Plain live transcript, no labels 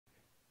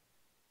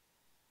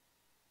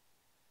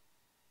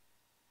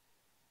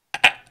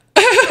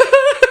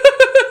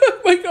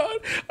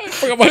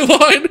forgot my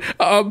line.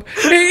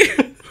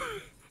 Hey,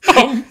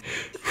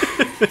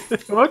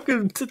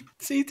 Welcome to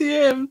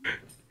CTM.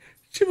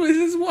 Chiblee,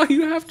 this is why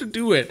you have to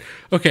do it.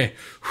 Okay.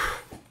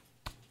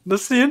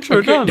 That's the intro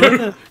Okay, done. no, right no,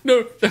 there.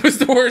 no, that was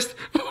the worst.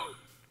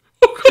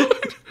 Oh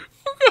god.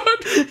 Oh god.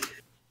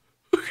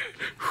 Okay.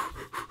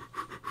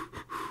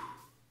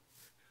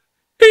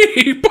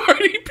 Hey,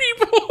 party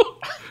people.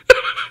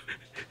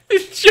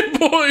 It's your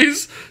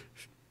boys.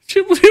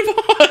 Chiblee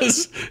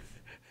Pause.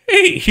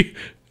 Hey.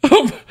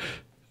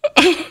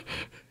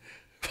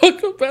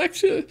 Welcome back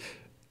to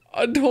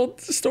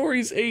Untold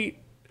Stories 8.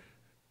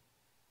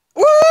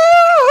 Woo!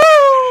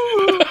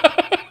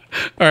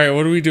 Alright,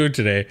 what are we doing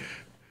today?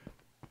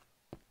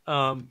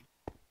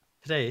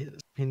 Today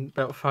it's been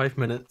about 5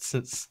 minutes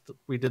since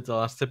we did the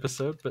last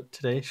episode, but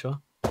today, sure.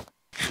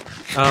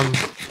 I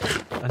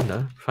don't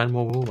know, find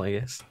more wool, I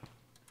guess.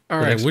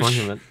 Alright,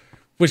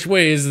 which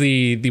way is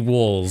the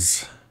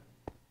wolves?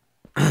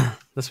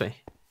 This way.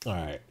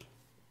 Alright.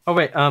 Oh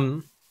wait,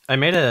 I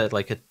made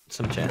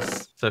some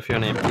chests. So if you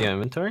want to empty your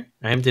inventory,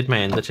 I did my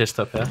ender chest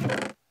up here.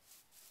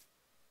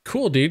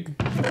 Cool, dude.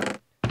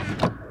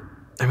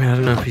 I mean, I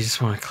don't know if you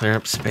just want to clear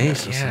up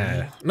space or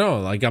something. No,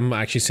 like I'm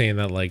actually saying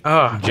that like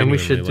and we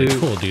should like, do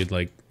cool, dude,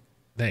 like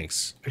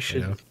thanks. We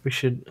should you know?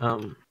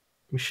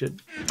 we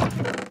should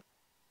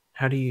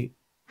how do you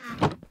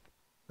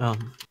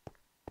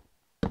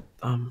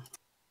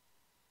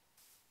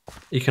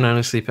you can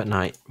only sleep at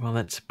night. Well,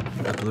 that's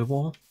a blue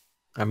ball.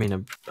 I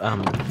mean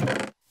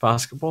a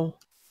basketball.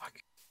 Fuck.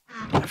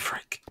 A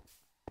freak.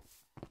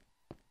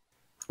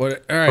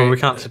 What all right. Well, we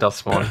can't sit off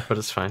spawn, but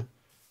it's fine.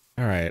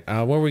 All right.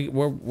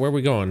 Where are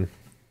we going?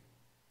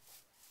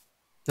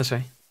 This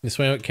way. This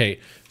way. Okay.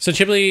 So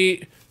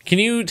Chiblee, can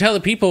you tell the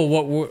people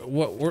what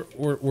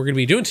we're gonna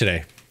be doing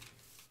today?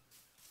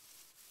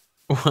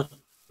 What?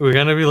 We're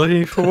gonna be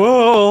looking for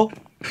wool.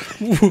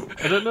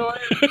 I don't know why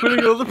you're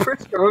putting all the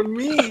pressure on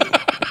me.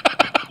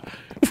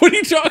 What are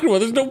you talking about?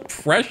 There's no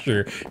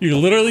pressure. You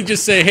literally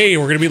just say, "Hey,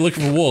 we're gonna be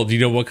looking for wool. Do you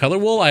know what color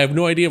wool?" I have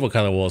no idea what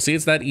color wool. See,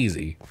 it's that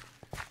easy.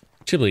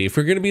 Chiblee, if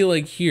we're gonna be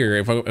like here,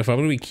 if I'm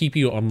gonna keep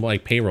you on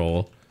like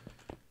payroll,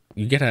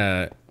 you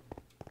gotta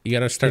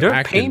start. You don't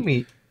acting. pay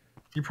me.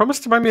 You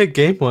promised to buy me a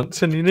game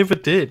once, and you never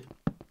did.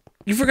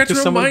 You forgot to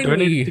Someone remind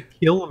donated me. to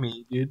kill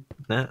me, dude.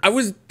 Nah. Oh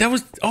yeah,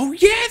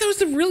 that was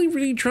the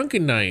really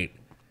drunken night.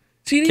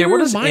 See, you Okay, didn't what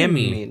does remind M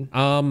me.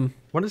 mean?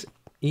 What is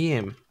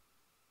EM?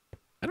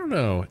 I don't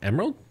know.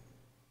 Emerald?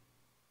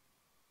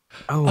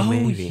 Oh,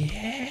 maybe.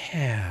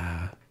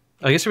 Yeah.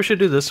 I guess we should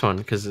do this one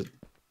because it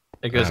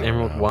goes I don't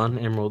Emerald know. 1,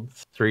 Emerald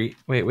 3.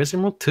 Wait, where's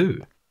Emerald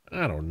 2?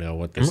 I don't know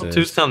what this Emerald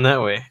is. 2's down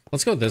that way.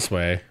 Let's go this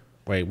way.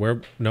 Wait,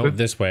 where? No,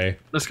 this way.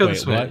 Let's go Wait,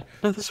 this way. what?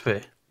 No, this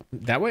way.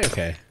 That way?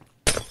 Okay.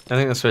 I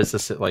think this way is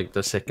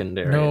the second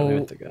area No. we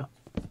have to go.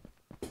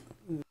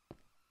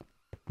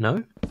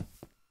 No?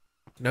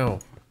 No.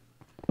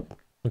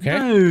 Okay.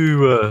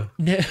 No.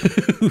 No.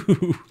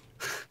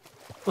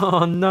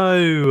 Oh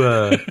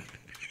no.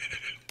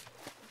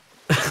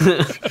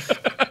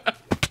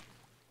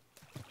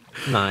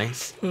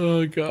 Nice.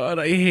 Oh god,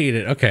 I hate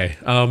it. Okay.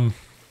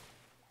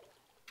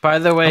 By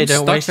the way, I'm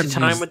don't stuck waste in your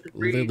time these with the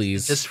reeds.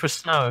 lilies. It's for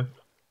snow.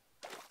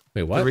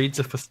 Wait, The what? reeds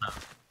are for snow.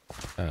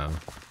 Oh.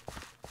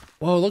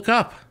 Whoa, look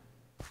up.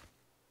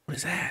 What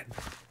is that?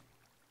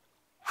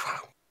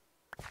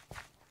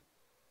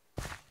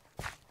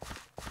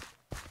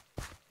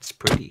 It's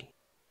pretty.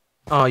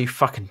 Oh, you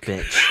fucking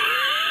bitch.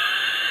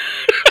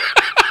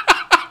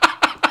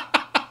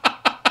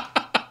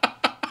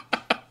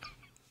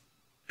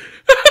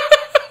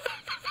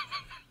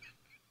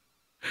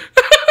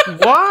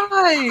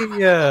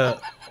 Why?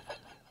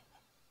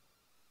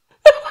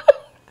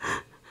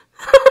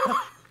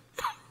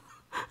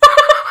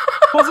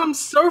 Because I'm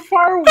so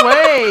far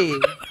away.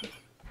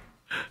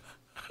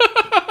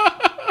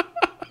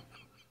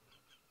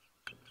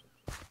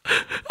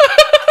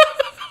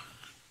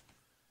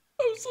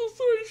 I'm so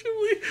sorry,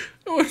 Chiblee.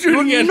 I want to do it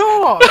You're again.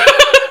 not.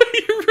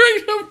 You're right,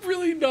 I'm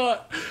really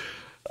not.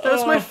 That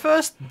was my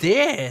first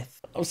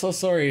death. I'm so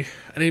sorry.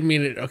 I didn't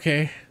mean it,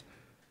 okay?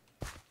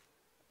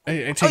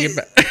 I take it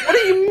back. What do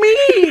you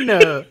mean?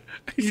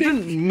 You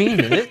didn't mean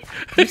it.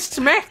 You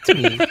smacked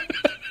me.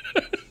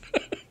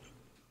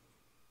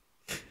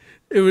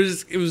 It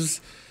was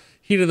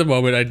heat of the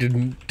moment. I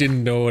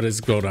didn't know what is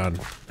going on. It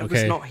was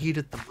Okay. not heat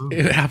at the moment.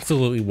 It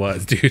absolutely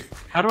was, dude.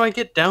 How do I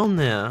get down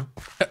there?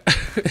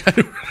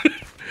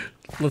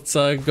 Let's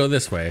go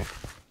this way.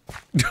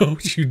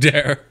 Don't you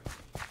dare.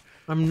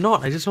 I'm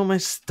not. I just want my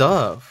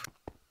stuff.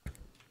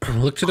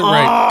 Look to the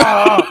right.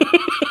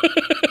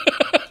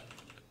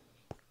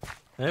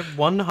 I have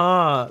one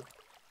heart.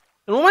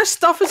 And all my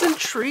stuff is in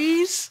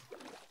trees?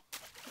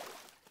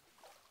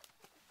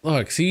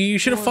 Look, see, you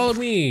should have followed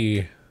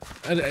me.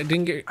 I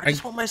didn't get. I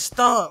just want my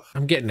stuff.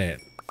 I'm getting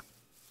it.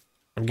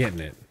 I'm getting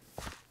it.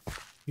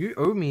 You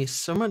owe me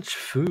so much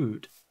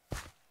food.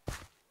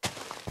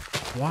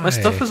 Why? My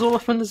stuff is all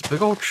up in this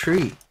big old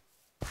tree.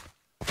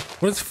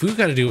 What does food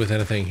got to do with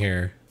anything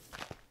here?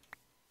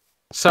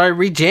 Sorry,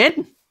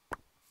 regen?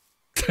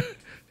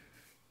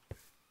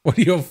 What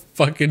are you, a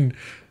fucking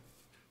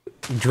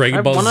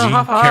Dragon Ball Z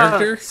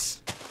character?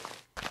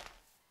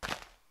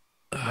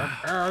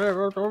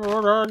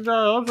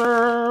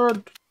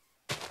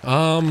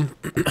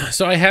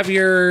 So I have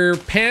your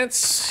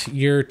pants,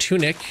 your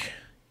tunic,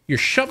 your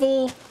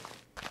shovel,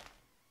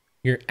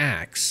 your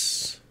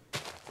axe.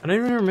 I don't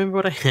even remember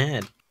what I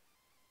had.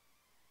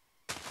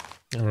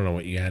 I don't know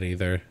what you had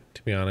either,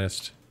 to be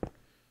honest.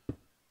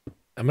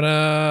 I'm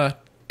gonna...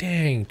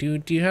 Dang,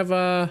 dude, do you have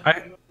a...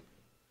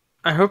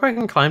 I hope I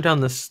can climb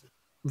down this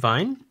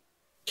vine.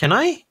 Can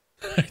I?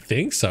 I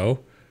think so.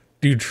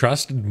 Do you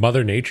trust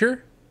Mother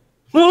Nature?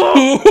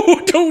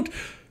 Oh, don't...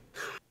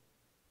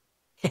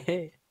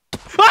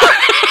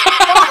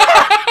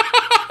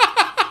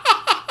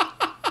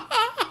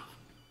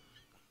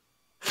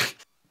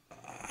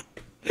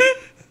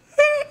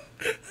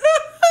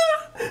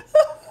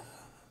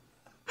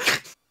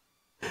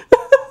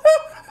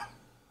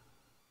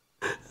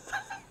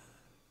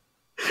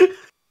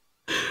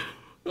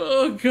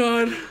 Oh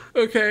god.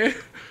 Okay.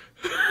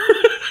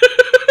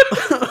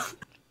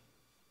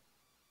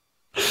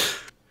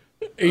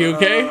 Are you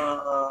okay?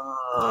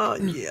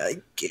 Yeah, I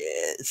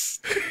guess.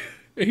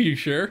 Are you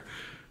sure?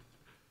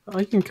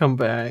 I can come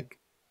back.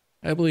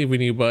 I believe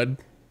in you, bud.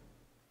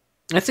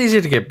 It's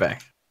easy to get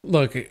back.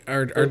 Look,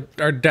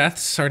 our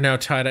deaths are now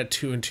tied at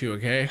 2 and 2,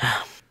 okay?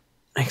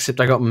 Except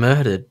I got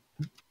murdered.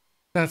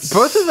 That's...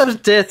 Both of those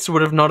deaths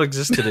would have not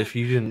existed if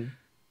you didn't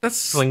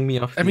that's... fling me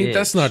off the I mean, edge.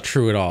 that's not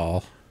true at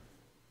all.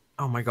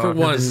 Oh my god. For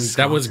one,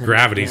 that was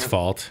gravity's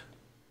fault.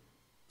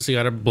 So you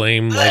gotta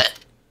blame, like,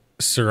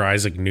 Sir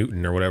Isaac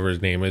Newton or whatever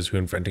his name is who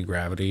invented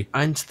gravity.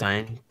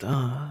 Einstein.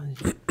 Duh.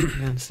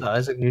 Sir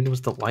Isaac Newton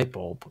was the light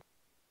bulb.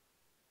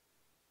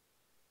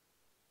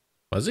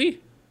 Was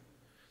he?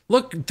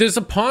 Look, there's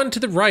a pond to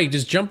the right.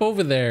 Just jump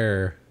over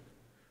there.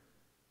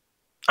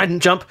 I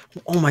didn't jump.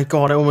 Oh my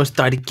god, I almost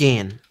died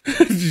again.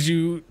 Did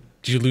you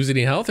lose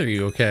any health? Or are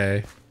you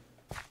okay?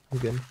 I'm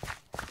good.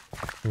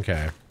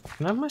 Okay.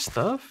 Can I have my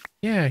stuff?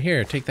 Yeah,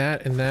 here, take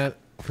that and that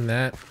and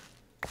that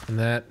and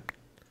that.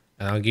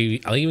 And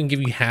I'll even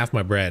give you half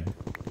my bread.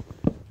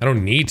 I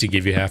don't need to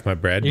give you half my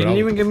bread. You but didn't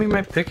even give me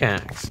my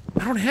pickaxe.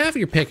 I don't have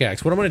your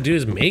pickaxe. What I'm gonna do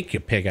is make a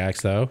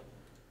pickaxe though.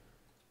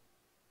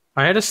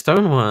 I had a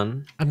stone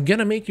one. I'm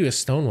gonna make you a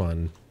stone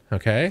one.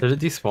 Okay? Did it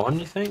despawn,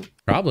 you think?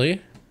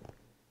 Probably.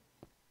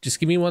 Just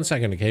give me 1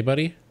 second, okay,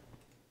 buddy?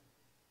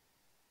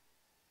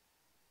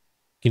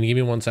 Can you give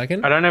me 1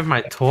 second? I don't have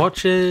my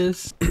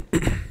torches.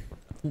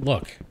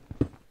 Look.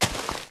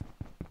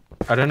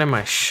 I don't have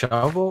my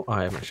shovel. Oh,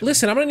 I have my shovel.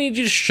 Listen, I'm gonna need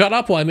you to shut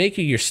up while I make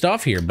you your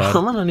stuff here, bud.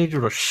 I'm gonna need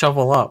you to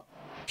shovel up.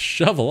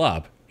 Shovel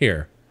up.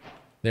 Here.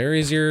 There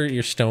is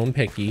your stone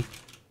picky.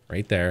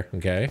 Right there,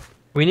 okay?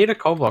 We need a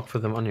coal block for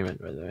the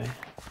monument, by the way.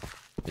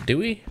 Do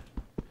we?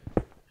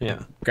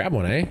 Yeah. Grab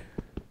one, eh?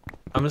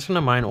 I'm just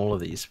gonna mine all of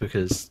these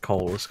because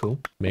coal is cool.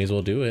 May as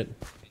well do it.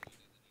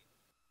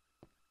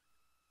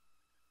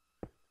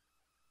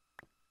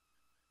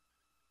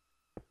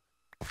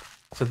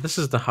 So this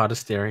is the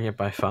hardest area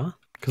by far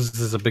because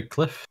this is a big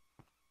cliff.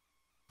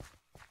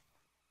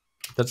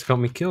 That's got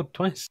me killed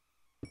twice.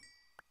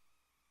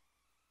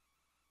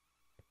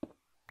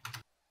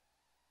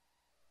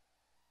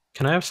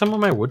 Can I have some of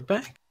my wood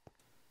back?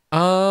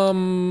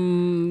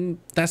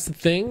 That's the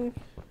thing.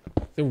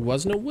 There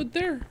was no wood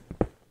there.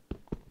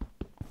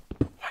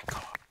 Oh my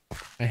god.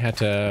 I had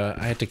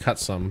to cut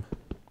some.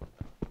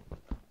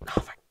 Oh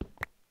my.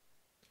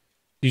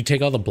 Did you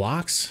take all the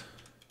blocks?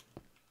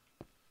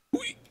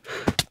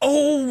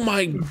 Oh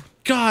my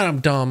god, I'm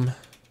dumb.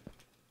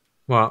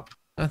 What?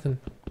 Nothing.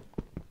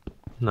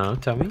 No,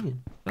 tell me.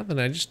 Nothing.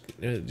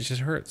 It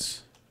just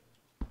hurts.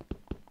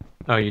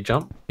 Oh, you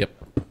jump?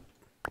 Yep.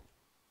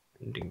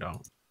 Ding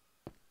dong.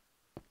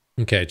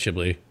 Okay,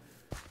 Chiblee.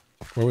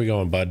 Where are we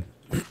going, bud?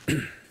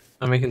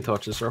 I'm making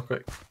torches real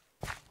quick.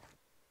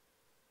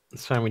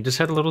 It's fine. We just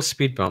had a little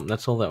speed bump.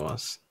 That's all that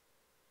was.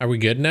 Are we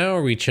good now?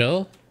 Are we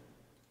chill?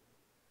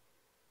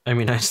 I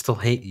mean, I still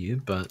hate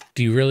you, but...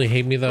 Do you really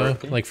hate me, though?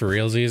 Okay. Like, for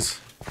realsies?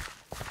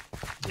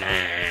 Nah.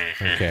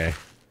 Okay.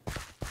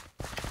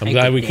 I'm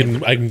glad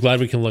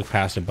we can look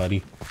past it,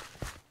 buddy.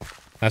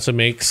 That's what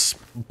makes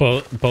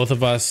both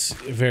of us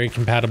very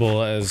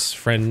compatible as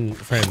friends.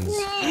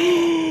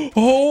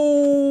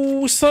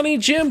 Oh, Sonny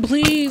Jim,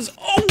 please.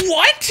 Oh,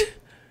 what?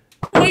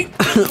 Wait,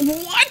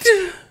 what?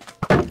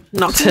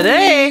 Not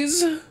today.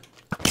 Please.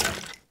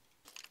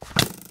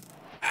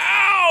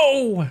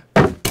 Ow!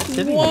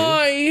 Kidding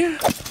Why?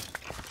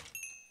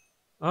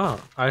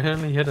 Oh, I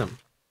only hit him.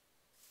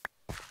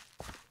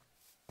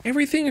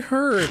 Everything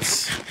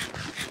hurts.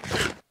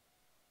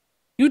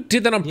 You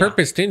did that on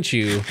purpose, didn't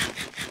you?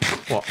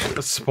 What?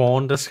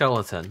 Spawned a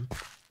skeleton?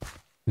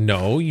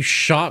 No, you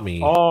shot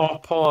me. Oh,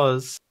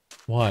 pause.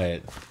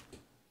 What?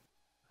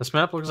 This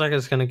map looks like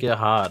it's gonna get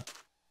hard.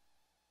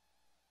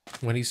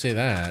 Why do you say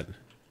that?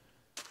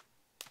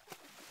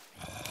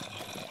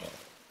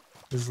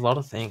 There's a lot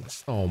of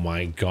things. Oh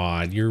my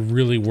god, you're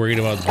really worried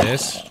about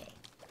this?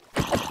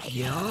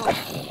 Yeah,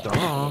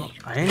 duh.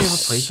 I ain't never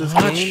played this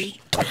game.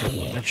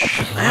 A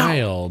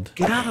child.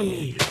 Get out of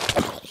me.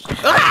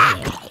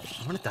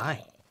 gonna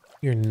die.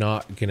 You're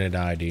not gonna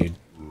die, dude.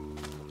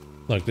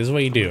 Look, this is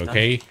what you do,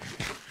 okay?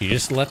 You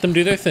just let them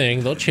do their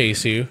thing. They'll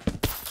chase you.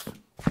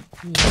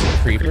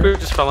 Creeper. Creeper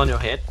just fell on your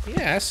head.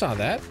 Yeah, I saw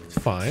that. It's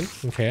fine.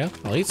 Okay,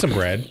 I'll eat some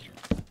bread.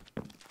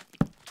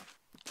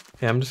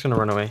 Yeah, I'm just gonna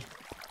run away.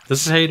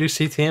 This is how you do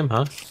CTM,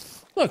 huh?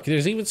 Look,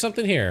 there's even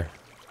something here.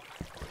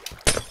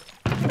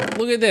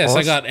 Look at this.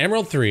 I got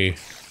Emerald 3.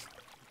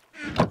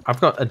 I've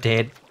got a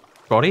dead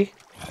body.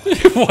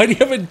 Why do you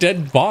have a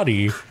dead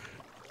body?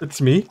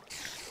 It's me.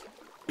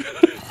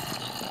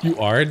 You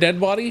are a dead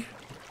body?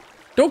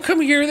 Don't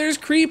come here, there's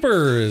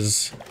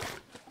creepers.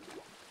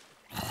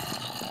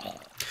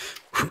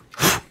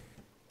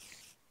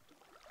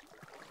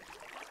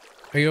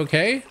 Are you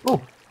okay?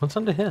 Oh, what's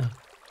under here?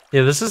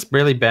 Yeah, this is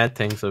really bad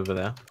things over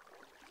there.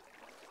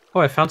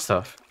 Oh, I found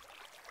stuff.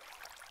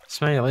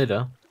 Smell you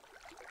later.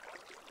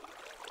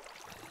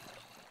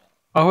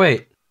 Oh,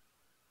 wait.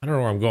 I don't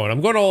know where I'm going.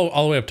 I'm going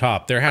all the way up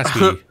top. There has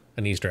to be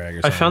an Easter egg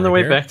or something. I found the right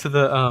way here. back to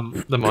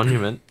the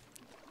monument.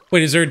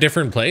 Wait, is there a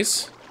different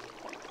place?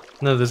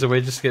 No, there's a way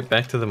just to get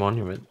back to the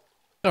monument.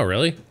 Oh,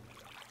 really?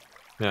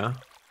 Yeah.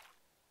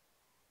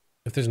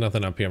 If there's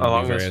nothing up here, I'm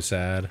gonna be very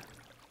sad.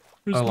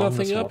 There's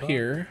nothing up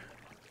here.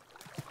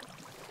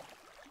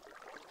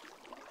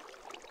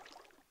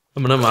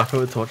 I'm gonna mark it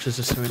with torches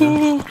just so we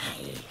know.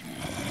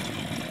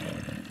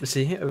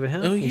 See over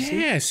here? Oh,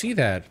 yeah, I see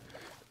that.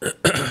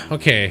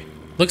 Okay.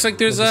 Looks like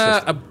there's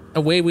a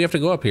way we have to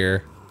go up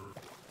here.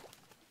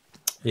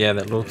 Yeah,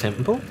 that little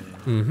temple.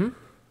 Mm-hmm.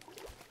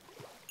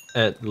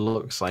 It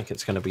looks like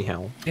it's gonna be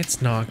hell.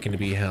 It's not gonna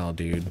be hell,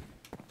 dude.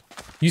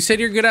 You said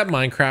you're good at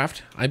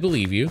Minecraft. I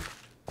believe you.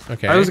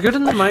 Okay. I was good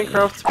in the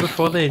Minecraft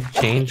before they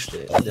changed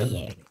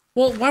it.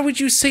 Well, why would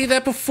you say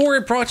that before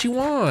it brought you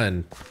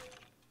on?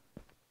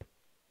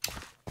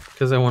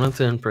 Because I wanted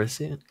to impress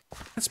you.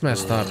 That's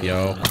messed up,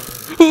 yo.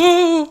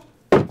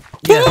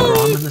 Yeah,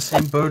 bro, I'm in the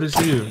same boat as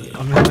you.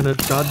 I'm having a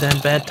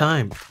goddamn bad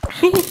time.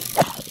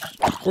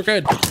 We're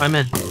good. I'm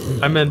in.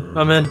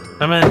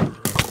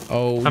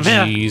 Oh, I'm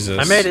Jesus.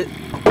 here. I made it.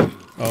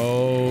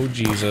 Oh,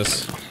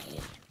 Jesus.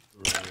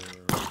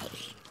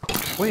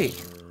 Wait.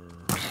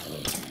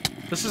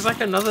 This is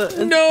like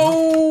another...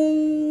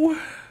 No!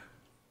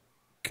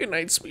 Good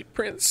night, sweet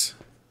prince.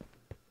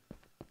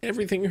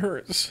 Everything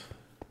hurts.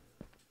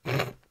 Do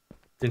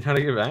you know how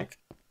to get back?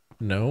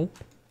 No.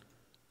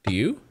 Do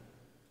you?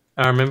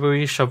 I remember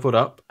we shoveled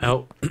out,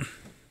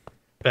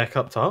 back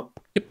up top.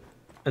 Yep.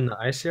 In the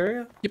ice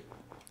area. Yep.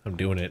 I'm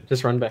doing it.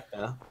 Just run back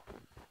there.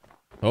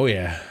 Oh,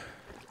 yeah.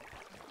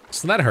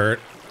 So that hurt.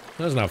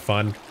 That was not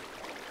fun.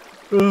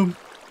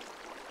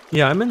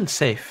 Yeah, I'm in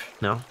safe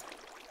now.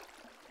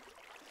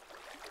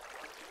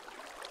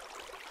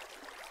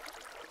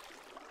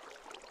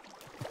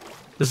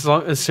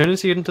 As soon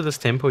as you get into this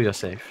temple, you're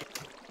safe.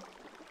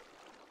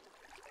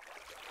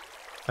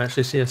 I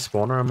actually see a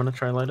spawner I'm gonna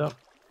try and light up.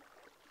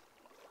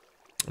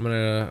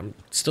 I'm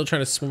still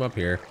trying to swim up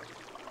here.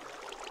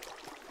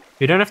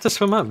 You don't have to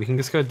swim up, you can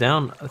just go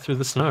down through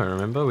the snow,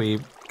 remember? We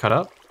cut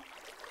up?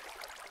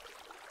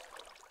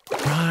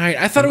 Right,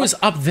 I thought it was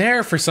up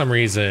there for some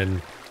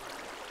reason.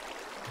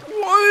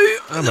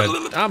 What?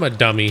 I'm a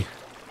dummy.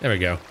 There we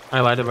go.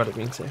 I lied about it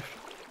being safe.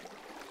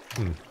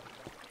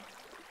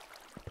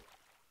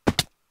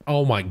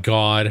 Oh my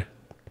god.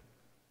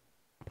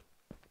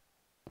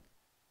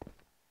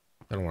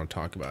 I don't want to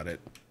talk about it.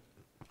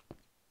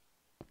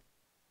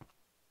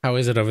 How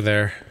is it over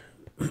there?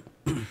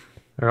 I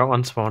got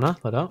one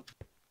spawner, lit up.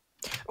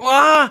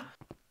 Ah!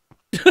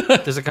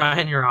 There's a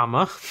guy in your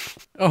armor.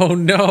 Oh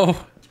no.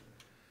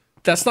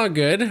 That's not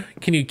good.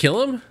 Can you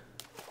kill him?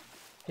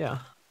 Yeah.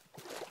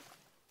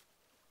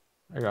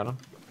 I got him.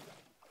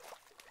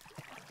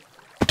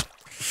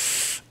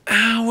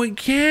 Ow,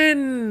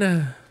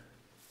 again.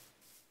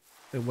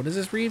 Wait, what does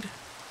this read?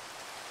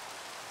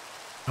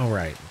 Oh,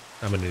 right.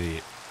 I'm an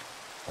idiot.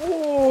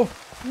 Oh,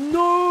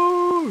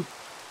 no!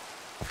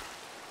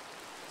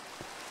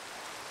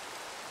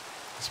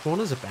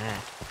 Spawners are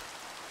bad.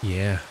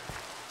 Yeah.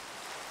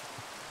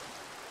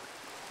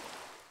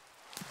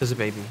 There's a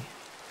baby.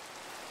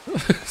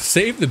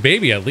 Save the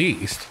baby at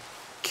least.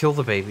 Kill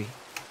the baby.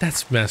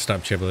 That's messed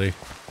up, Chiblee.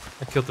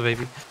 I killed the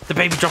baby. The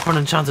baby dropped an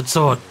enchanted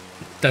sword.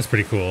 That's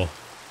pretty cool.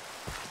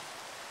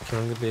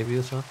 Killing the baby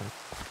is nothing.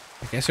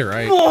 I guess you're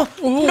right. Oh,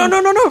 no,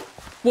 no, no, no!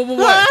 What?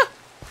 Ah!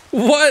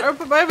 What?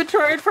 Open my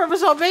inventory and from a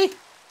zombie!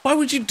 Why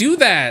would you do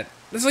that?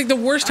 That's like the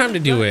worst time to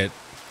do it.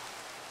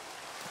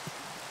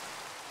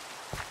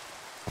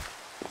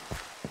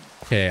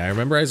 Okay, I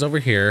remember I was over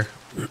here.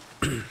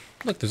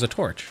 Look, there's a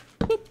torch.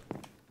 Boop.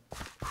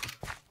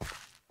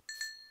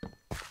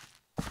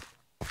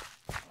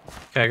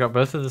 Okay, I got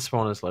both of the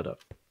spawners lit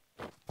up.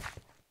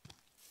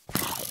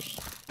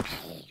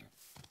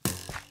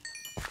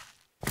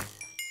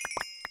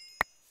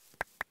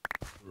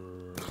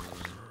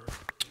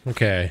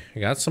 Okay, I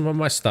got some of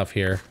my stuff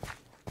here.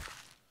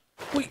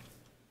 Wait.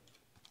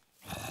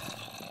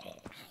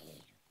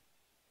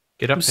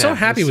 Get up I'm so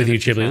happy with you,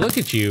 Chiblee. Look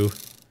at you.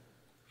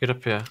 Get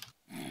up here.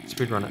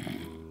 Speedrun it.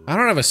 I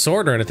don't have a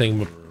sword or anything.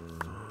 But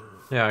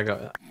Yeah, I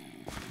got it.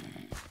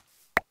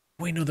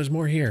 Wait, no, there's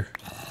more here.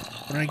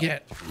 What did I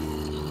get?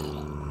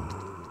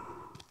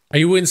 Are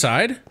you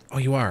inside? Oh,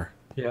 you are.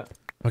 Yeah.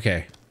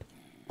 Okay.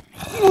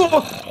 Whoa!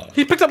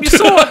 He picked up your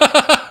sword!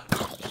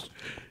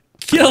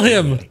 Kill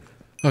him!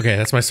 Okay,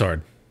 that's my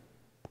sword.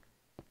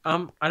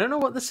 I don't know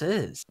what this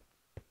is.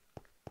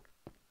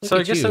 Look So I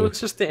at guess you. that was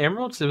just the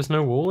emeralds. There was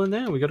no wall in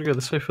there. We got to go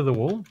this way for the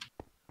wall.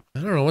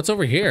 I don't know. What's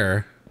over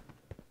here?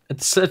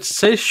 It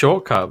says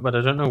shortcut, but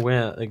I don't know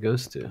where it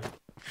goes to.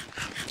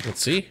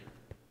 Let's see.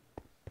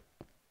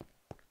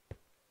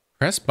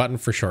 Press button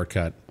for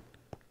shortcut.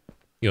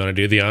 You want to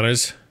do the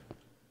honors?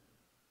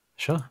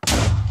 Sure.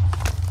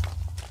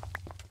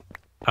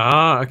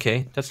 Ah,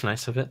 okay. That's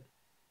nice of it.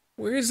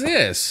 Where is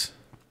this?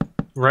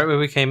 Right where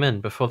we came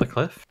in, before the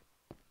cliff.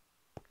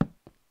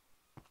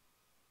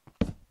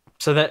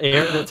 So that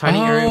tiny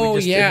area we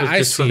just did was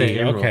just for the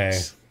emeralds. Okay.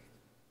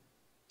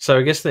 So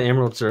I guess the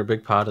emeralds are a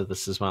big part of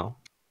this as well.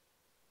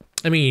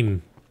 I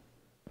mean,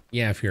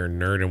 yeah, if you're a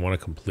nerd and want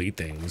to complete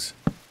things.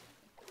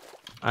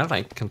 I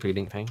like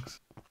completing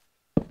things.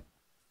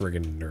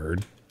 Friggin'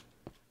 nerd.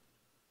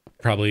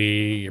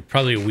 You're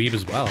probably a weeb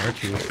as well,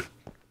 aren't you?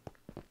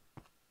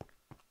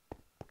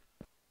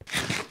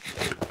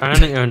 I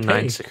only own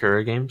 9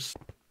 Sakura games.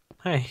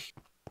 Hey.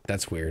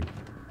 That's weird.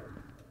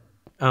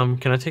 Can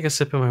I take a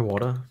sip of my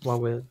water while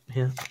we're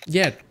here?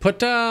 Yeah,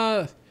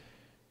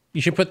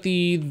 you should put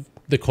the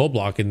coal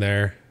block in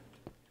there.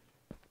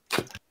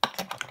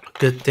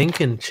 Good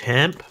thinking,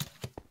 champ.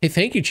 Hey,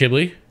 thank you,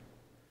 Chiblee.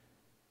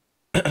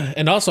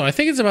 And also, I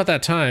think it's about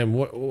that time.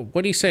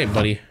 What do you say,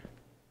 buddy?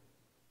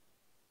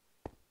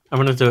 I'm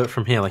gonna do it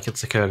from here, like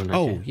it's a code.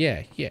 Oh,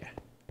 yeah.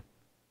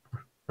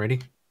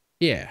 Ready?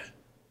 Yeah.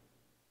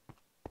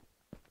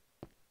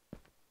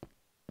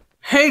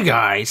 Hey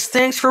guys,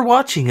 thanks for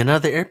watching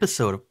another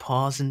episode of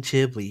Pause and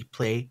Chiblee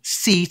play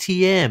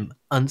CTM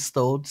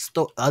Unsold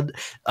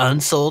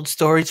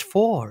Stories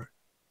 4.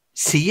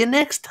 See you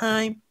next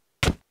time.